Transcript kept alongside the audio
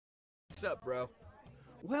What's up, bro?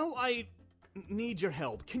 Well, I need your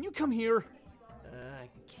help. Can you come here? I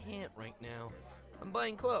can't right now. I'm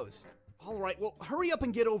buying clothes. Alright, well, hurry up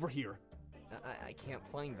and get over here. I can't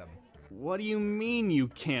find them. What do you mean you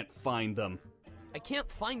can't find them? I can't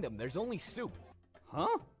find them. There's only soup.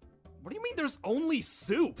 Huh? What do you mean there's only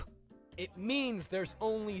soup? It means there's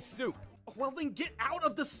only soup. Well, then get out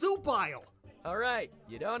of the soup aisle! Alright,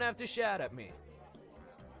 you don't have to shout at me.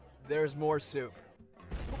 There's more soup.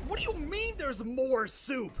 What do you mean there's more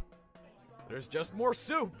soup? There's just more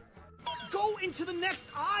soup. Go into the next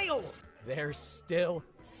aisle! There's still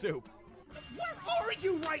soup. Where are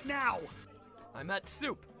you right now? I'm at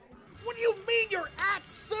soup. What do you mean you're at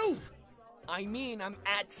soup? I mean I'm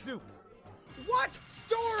at soup. What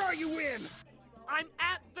store are you in? I'm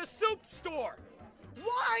at the soup store.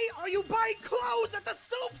 Why are you buying clothes at the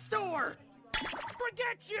soup store?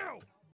 Forget you!